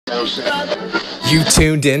You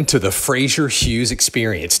tuned in to the Frazierhughes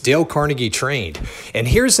Experience. Dale Carnegie trained. And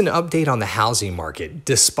here's an update on the housing market.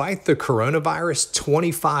 Despite the coronavirus,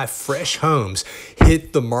 25 fresh homes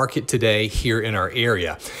hit the market today here in our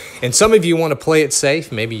area. And some of you want to play it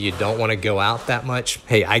safe. Maybe you don't want to go out that much.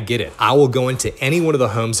 Hey, I get it. I will go into any one of the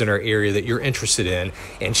homes in our area that you're interested in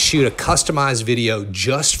and shoot a customized video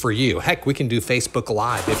just for you. Heck, we can do Facebook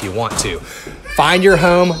Live if you want to. Find your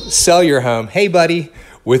home, sell your home. Hey, buddy.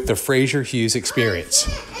 With the Frazierhughes Experience.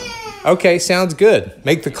 Okay, sounds good.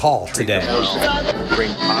 Make the call today.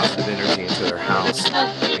 Bring positive energy into their house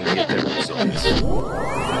and get them